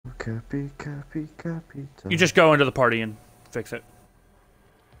Pika, pika, pika, pika. You just go into the party and fix it.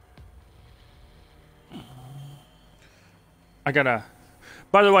 I gotta...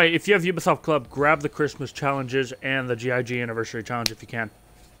 By the way, if you have Ubisoft Club, grab the Christmas challenges and the GIG Anniversary Challenge if you can.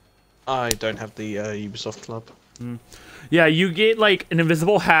 I don't have the Ubisoft Club. Yeah, you get like an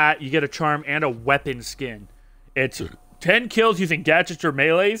invisible hat, you get a charm, and a weapon skin. It's 10 kills using gadgets or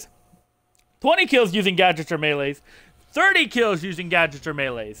melees, 20 kills using gadgets or melees, 30 kills using gadgets or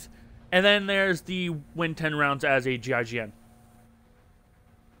melees. And then there's the win 10 rounds as a GIGN.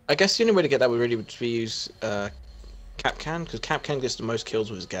 I guess the only way to get that would really be to use Capcan, because Capcan gets the most kills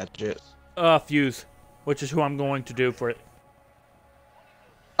with his gadgets. Fuse, which is who I'm going to do for it.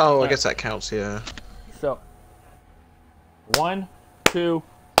 Oh, I guess that counts, yeah. So, 1, 2,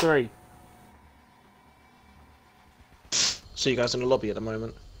 3. So you guys in the lobby at the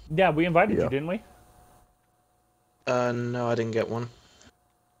moment? Yeah, we invited you, didn't we? No, I didn't get one.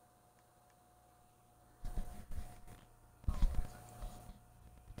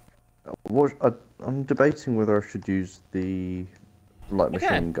 I'm debating whether I should use the light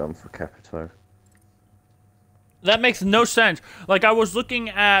machine gun for Capito. That makes no sense. Like, I was looking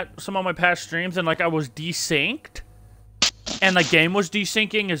at some of my past streams, and, like, I was desynced. And the game was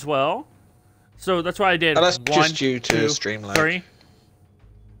desyncing as well. So that's why I did. Oh, that's 1, just due to 2, stream lag. 3.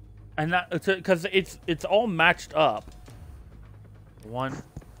 And that, because it's all matched up. 1,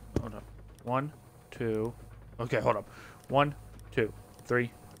 hold up. 1, 2. Okay, hold up. 1, 2,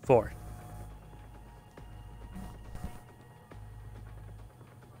 3, 4.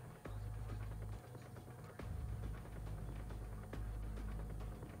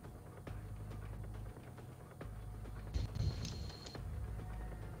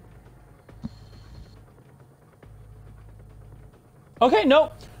 Okay,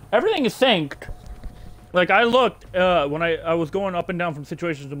 no, everything is synced. Like, I looked when I was going up and down from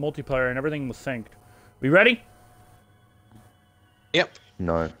situations to multiplayer, and everything was synced. We ready? Yep.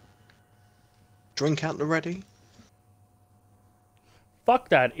 No. Drink out the ready. Fuck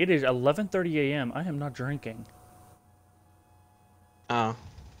that. It is 11:30 a.m. I am not drinking. Oh.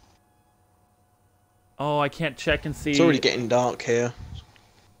 Oh, I can't check and see. It's already getting dark here.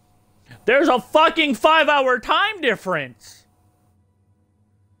 There's a fucking 5-hour time difference.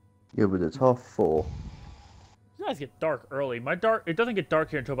 Yeah, but it's 3:30. You guys get dark early. It doesn't get dark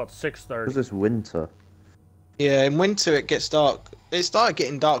here until about 6:30. Because it's winter. Yeah, in winter it gets dark. It started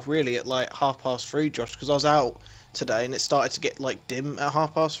getting dark really at like 3:30, Josh, because I was out today and it started to get like dim at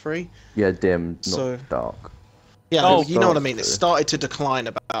 3:30. Yeah, dim, not So- dark. Yeah, Oh, you know what I mean. It dark. started to decline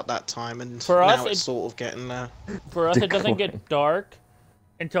about that time, and For us, now it's sort of getting there. For us, it doesn't Decline. get dark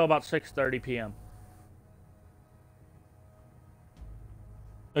until about 6:30 p.m.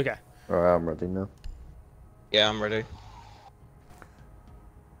 Okay. Alright, I'm ready now. Yeah, I'm ready.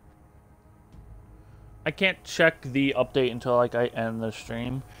 I can't check the update until like I end the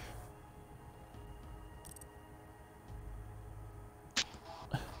stream.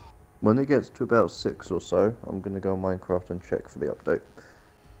 When it gets to about 6 or so, I'm gonna go on Minecraft and check for the update.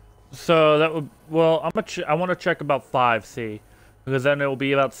 So that would I want to check about 5 C, because then it will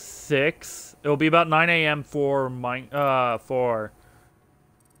be about 6. It will be about 9 a.m. for Microsoft.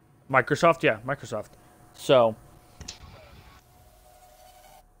 Yeah, Microsoft. So.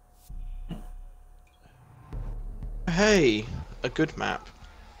 Hey, a good map.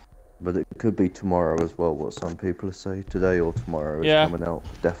 But it could be tomorrow as well, what some people say. Today or tomorrow is Yeah. coming out,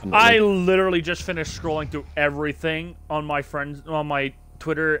 definitely. I literally just finished scrolling through everything on my friends on my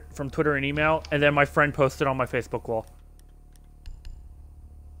Twitter from Twitter and email, and then my friend posted on my Facebook wall.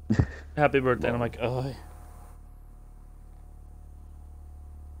 Happy birthday! And I'm like, oh.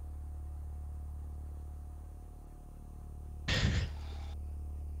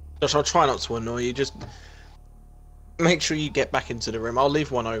 Josh, I'll try not to annoy you. Just make sure you get back into the room. I'll leave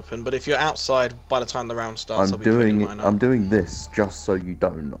one open, but if you're outside by the time the round starts, I'll be putting mine up. I'm doing this just so you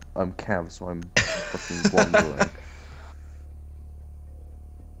don't. I'm Cav, so I'm fucking wandering.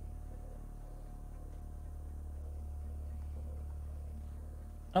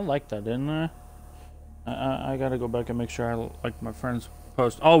 I like that, didn't I? I gotta go back and make sure I like my friend's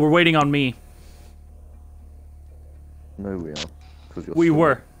post. Oh, we're waiting on me. No, we are. 'Cause you're We slow.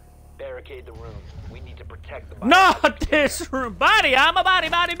 were. Barricade the room. We need to protect the Not this room. Body armor, body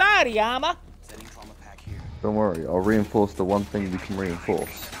armor. Setting trauma pack here. Don't worry, I'll reinforce the one thing we can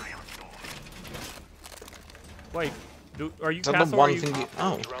reinforce. Wait, are you Is that Castle the or one are you thing you...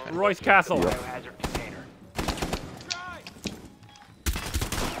 Oh. Royce Castle? Yeah. Biohazard container.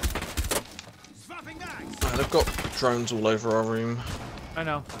 Oh, they've got drones all over our room. I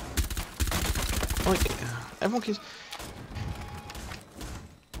know. Oh, everyone keeps...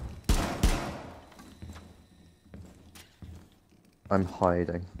 I'm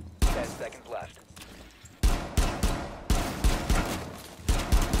hiding. 10 seconds left.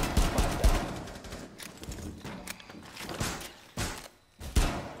 5 seconds.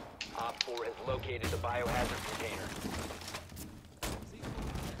 Op 4 has located the biohazard container.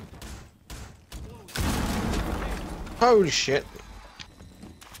 Holy shit.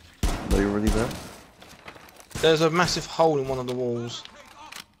 Are you already there? There's a massive hole in one of the walls.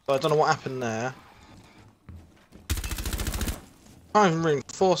 But I don't know what happened there. I haven't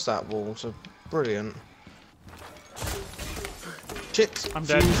reinforced that wall, so brilliant. Shit. I'm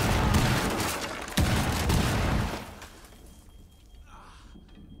dead.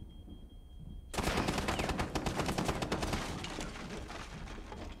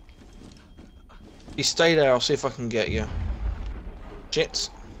 You stay there, I'll see if I can get you. Shit.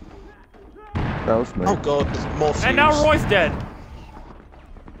 That was me. Oh god, there's more fuse. And now Roy's dead.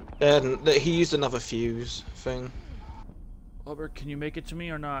 And he used another fuse thing. Albert, can you make it to me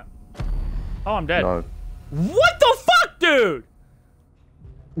or not? Oh, I'm dead. No. What the fuck, dude?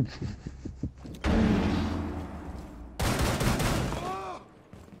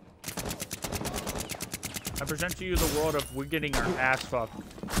 I present to you the world of we're getting our ass fucked.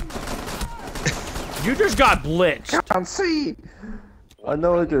 You just got blitzed. Can't see! I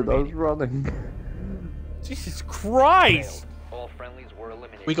know I did, I was running. Jesus Christ. All friendlies were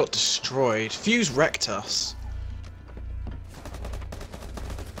eliminated. We got destroyed. Fuse wrecked us.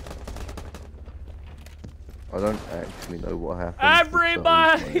 I don't actually know what happened.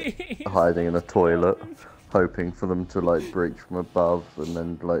 Everybody! Hiding in a toilet, hoping for them to like breach from above and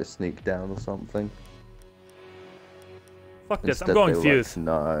then like sneak down or something. Fuck this, I'm Instead, going they were Fuse. Like,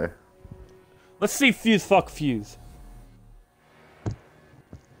 no. Let's see Fuse fuck Fuse.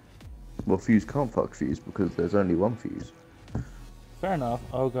 Well, Fuse can't fuck Fuse because there's only one Fuse. Fair enough.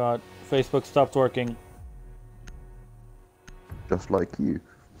 Oh god. Facebook stopped working. Just like you.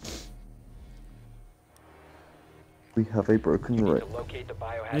 We have a broken You need ring. to locate the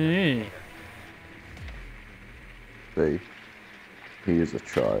biohazard Mm. container. See, he is a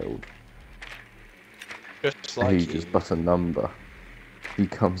child. Just like Age you. is but a number. He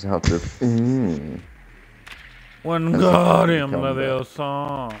comes out of. When That's God a him fucking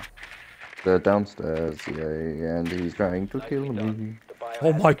Leviosa. They're downstairs, yeah, and he's trying to kill Nicely me. done. The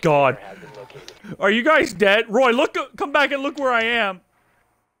Oh my biohazard God. container has been located. Are you guys dead? Roy, look, come back and look where I am.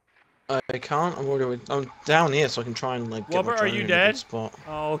 I can't. I'm down here, so I can try and like. Get Wilbur, my are drone you in a dead? good spot.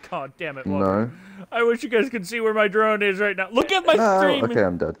 Oh god damn it, No. Walker. I wish you guys could see where my drone is right now. Look at my stream. Okay,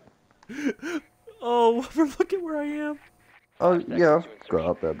 I'm dead. Oh, Wilbur, look at where I am. Oh, yeah, I've got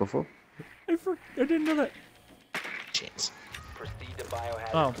up there before. I didn't know that. Shit. Proceed to biohazard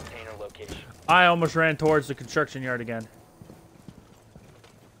Oh. container location. I almost ran towards the construction yard again.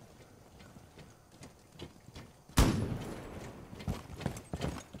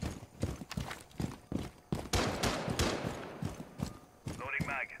 Loading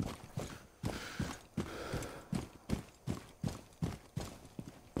mag.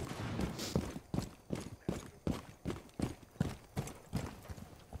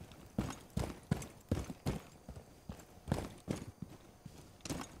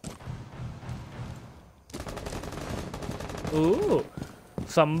 Ooh,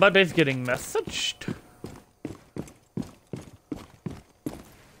 somebody's getting messaged.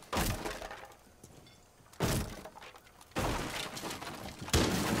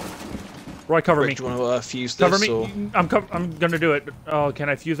 Roy, cover me. Rick, do you want to fuse this? Cover me. Or... I'm gonna do it. Oh, can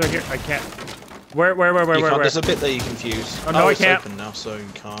I fuse right here? I can't. Where? You can't. Where? There's a bit that you can fuse. Oh, no, I it's can't. open now, so you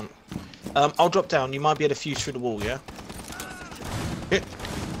can't. I'll drop down. You might be able to fuse through the wall, yeah? Hit.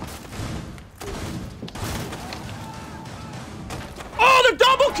 Oh, the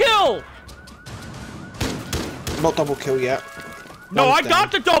double kill! Not double kill yet. No, One's I down.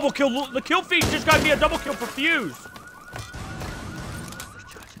 got the double kill. The kill feed just got me a double kill for Fuse.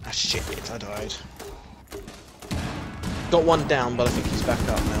 Ah, shit, I died. Got one down, but I think he's back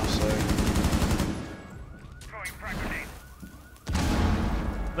up now, so...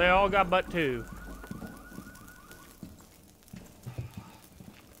 They all got but two.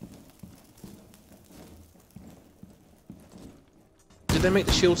 Did they make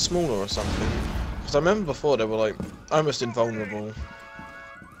the shield smaller or something? Because I remember before they were like almost invulnerable.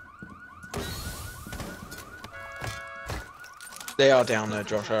 They are down there,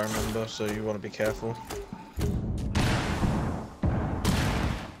 Josh, I remember, so you want to be careful.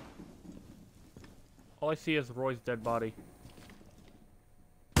 All I see is Roy's dead body.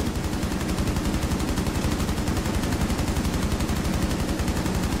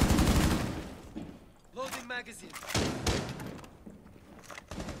 Loading magazine.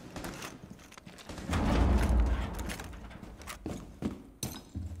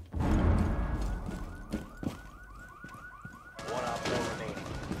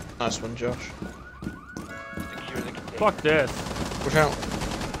 Nice one, Josh. Secure the container. Fuck this. Watch out.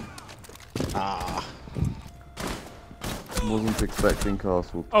 Ah. Wasn't expecting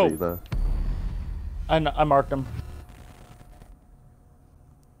Castle to Oh. be there. I marked him.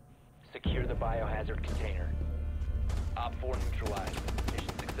 Secure the biohazard container. Op 4 neutralized.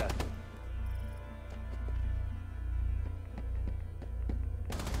 Mission successful.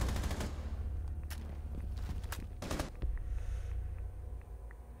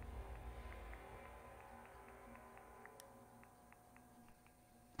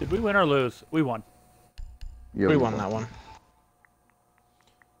 Did we win or lose? We won. Yeah, We won that one.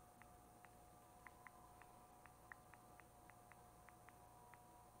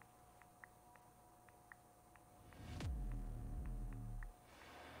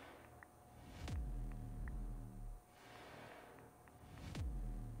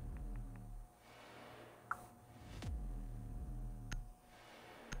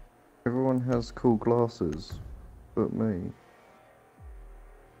 Everyone has cool glasses, but me.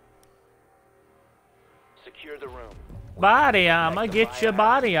 Secure the room. Body armor, get your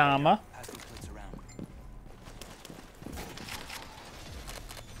body armor.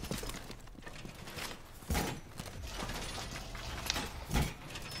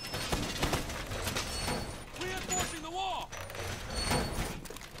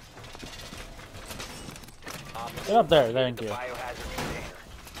 Get up there, thank The you. biohazard container.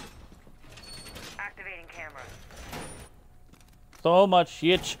 Activating camera. So much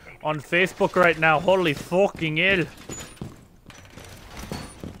shit on Facebook right now. Holy fucking hell.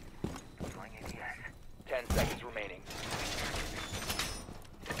 Deploying ADS. 10 seconds remaining.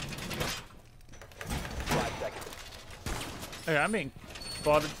 5 seconds. Hey, I'm being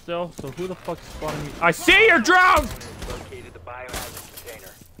spotted still, so who the fuck is spotting me? I see your drone! Located the biohazard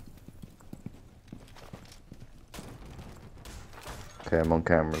container. Okay, I'm on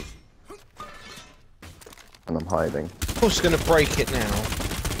cameras. And I'm hiding. Who's gonna break it now?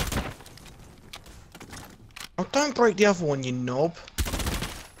 Oh, don't break the other one, you knob.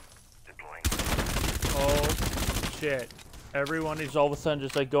 Deploying. Oh shit. Everyone is all of a sudden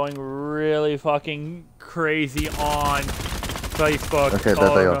just like going really fucking crazy on Facebook. Okay,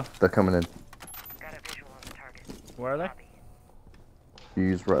 there they are. They're coming in. Got a visual on the target. Where are they? Lobby.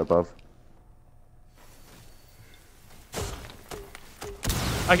 Use right above.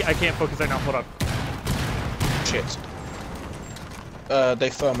 I can't focus right now, hold up. Shit. They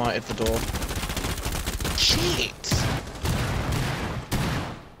thermited the door. Shit!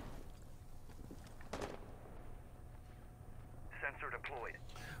 Sensor deployed.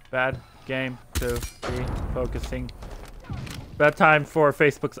 Bad game to be focusing. Bad time for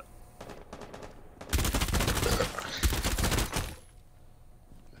Facebook's.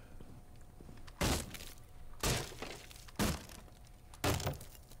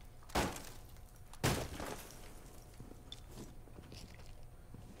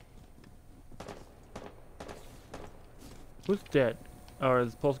 Who's dead? Or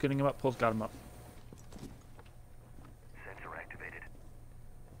is Pulse getting him up? Pulse got him up. Sensor activated.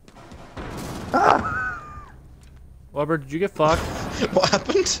 Weber, did you get fucked? What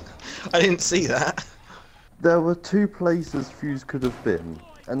happened? I didn't see that. There were two places Fuse could have been,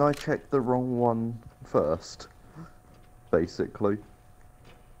 and I checked the wrong one first. Basically.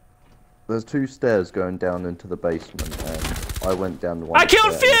 There's two stairs going down into the basement, and I went down the one. I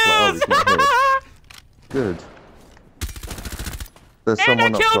killed stair, and Fuse! I was like, oh, he's not here. Good. There's And I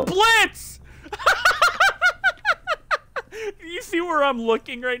someone up killed top. Blitz! Do you see where I'm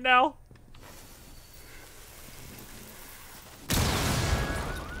looking right now?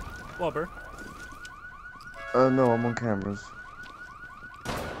 Weber. No, I'm on cameras.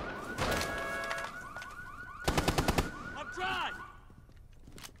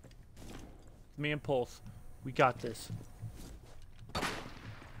 Me and Pulse. We got this.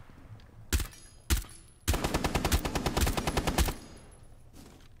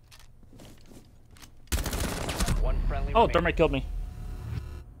 One friendly Oh, remaining. Thermite killed me.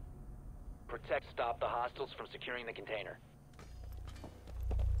 Stop the hostiles from securing the container.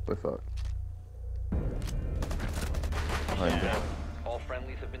 We're fucked. Behind it. All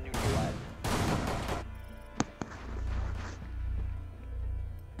friendlies have been neutralized.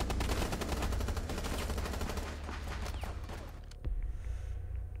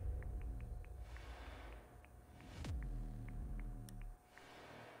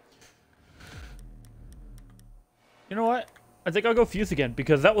 You know what? I think I'll go Fuse again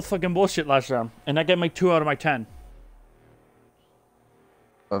because that was fucking bullshit last round. And I get my 2 out of my 10.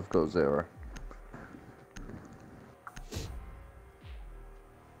 I've got 0.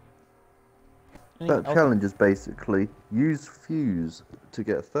 That challenge is basically use fuse to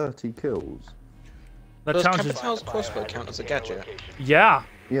get 30 kills. That Does challenge is, Capital's crossbow count as a gadget? yeah,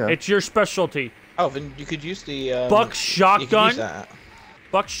 Yeah. it's your specialty. Oh, then you could use the Buck You could shotgun, use that.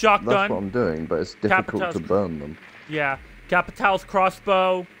 buck That's what shotgun. I'm doing, but it's difficult Capital's- to burn them. Yeah, Capital's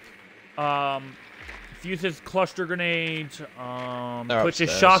crossbow. Fuses cluster grenades. They're Twitch's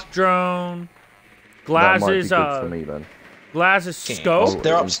upstairs. shock drone. That might be Glaz's good for me then. Glaz's Can't. scope.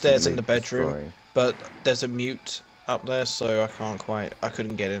 They're upstairs in instantly the bedroom, destroy. but there's a mute up there, so I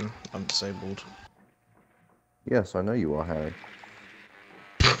couldn't get in. I'm disabled. Yes, I know you are, Harry.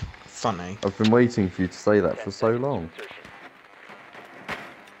 Funny. I've been waiting for you to say that for so long.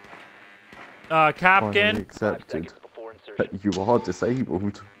 Finally Capkin. accepted that you are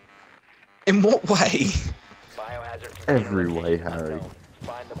disabled. In what way? Biohazard Every container way, location Harry. unknown.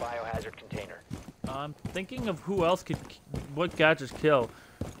 Find the biohazard container. I'm thinking of who else could, what gadgets kill.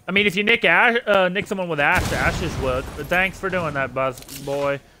 I mean, if you nick someone with Ashes would. But thanks for doing that, Buzz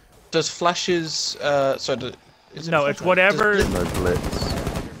boy. Does flashes? Is it No, it's flash- whatever- Does No blitz.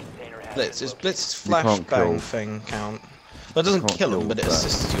 Container has Blitz's been Blitz's You can't flashbang kill. thing count? Well, it doesn't Can't kill kill them, but it that.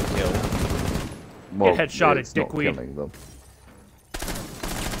 assists your kill. Well, headshotted, it's not dickweed. killing them.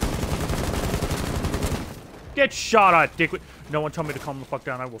 Get shot at, dick. No one tell me to calm the fuck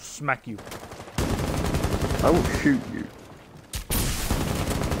down. I will smack you. I will shoot you.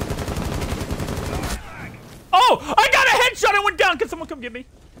 Oh! I got a headshot! I went down! Can someone come get me?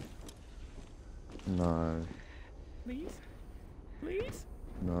 No. Please? Please?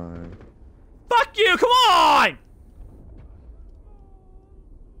 No. Fuck you! Come on!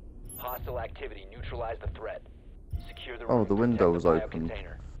 hostile activity. Neutralize the threat. Secure the Oh, room. the window Protect was the open.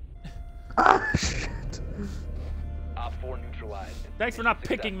 biocontainer. Ah, shit. Op 4 neutralized. Thanks for not Mission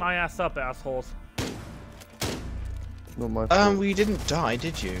picking my ass up, assholes. Not my fault. We didn't die,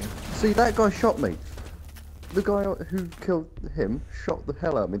 did you? See, that guy shot me. The guy who killed him shot the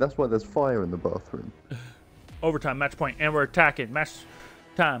hell out of me. That's why there's fire in the bathroom. Overtime, match point, and we're attacking. Match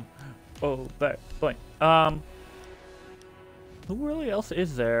time. Oh, that point. Who really else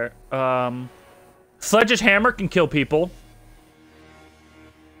is there? Sledge's hammer can kill people.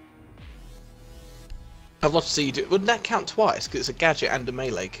 I'd love to see you do. Wouldn't that count twice? Because it's a gadget and a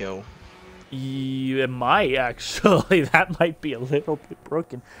melee kill. It might actually. That might be a little bit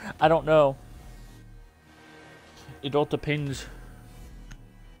broken. I don't know. It all depends.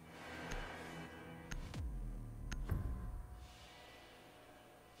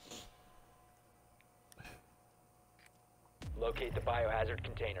 Locate the biohazard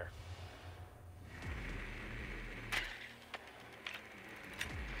container.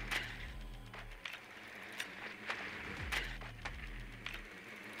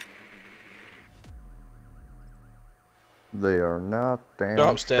 They are not downstairs. They're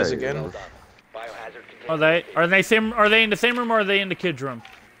upstairs again. Well done. Biohazard container. Are they in the same room or are they in the kids' room?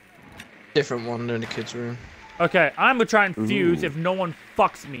 Different one in the kids' room. Okay, I'm gonna try and fuse Ooh. if no one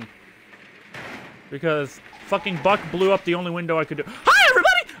fucks me. Because fucking Buck blew up the only window I could do. Hi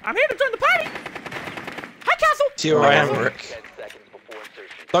everybody! I'm here to join the party! Hi Castle! See where I am, Oh. Rick. 10 seconds before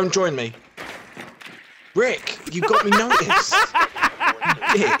insertion. Don't join me. Rick, you got me noticed. Rick.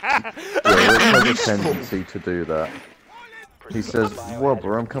 Yeah, Rick has a tendency to do that. He says,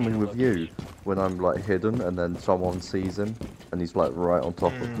 Wobber, I'm coming with you. When I'm like hidden and then someone sees him and he's like right on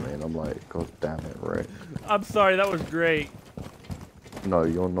top of me and I'm like, God damn it, Rick. I'm sorry, that was great. No,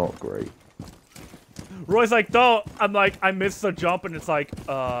 you're not great. Roy's like, no, I'm like, I missed the jump and it's like,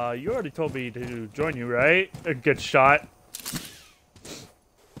 you already told me to join you, right? And get shot.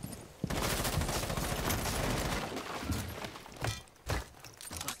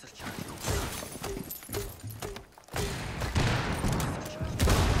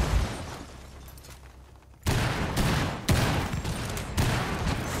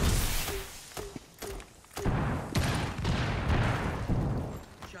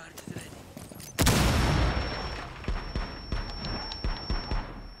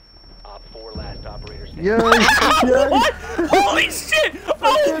 Op 4 last operator standing. Yay! Yay! What? Holy shit!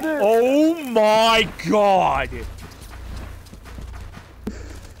 Oh, oh my god!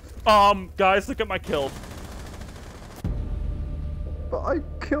 Guys, look at my kills. But I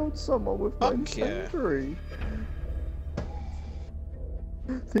killed someone with my Fuck yeah. incendiary.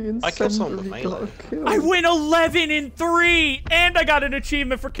 The I killed someone with incendiary got melee. a kill. I win 11-3, and I got an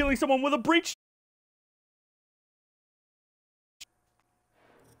achievement for killing someone with a breach.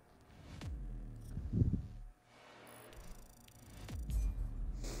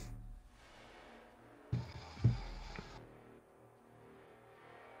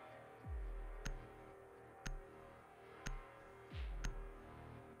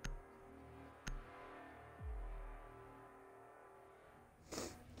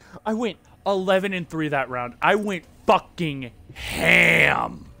 I went 11-3 that round. I went fucking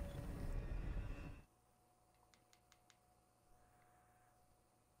ham.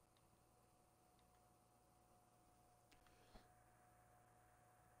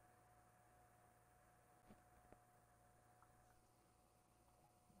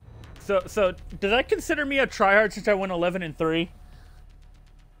 So did I consider me a tryhard since I went 11-3?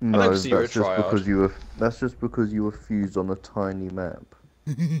 No, don't that's see you a just tryhard. because you were. That's just because you were fused on a tiny map.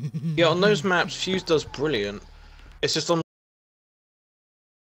 Yeah, on those maps, Fuse does brilliant. It's just on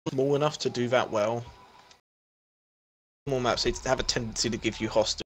small enough to do that well. Small maps, they have a tendency to give you hostage.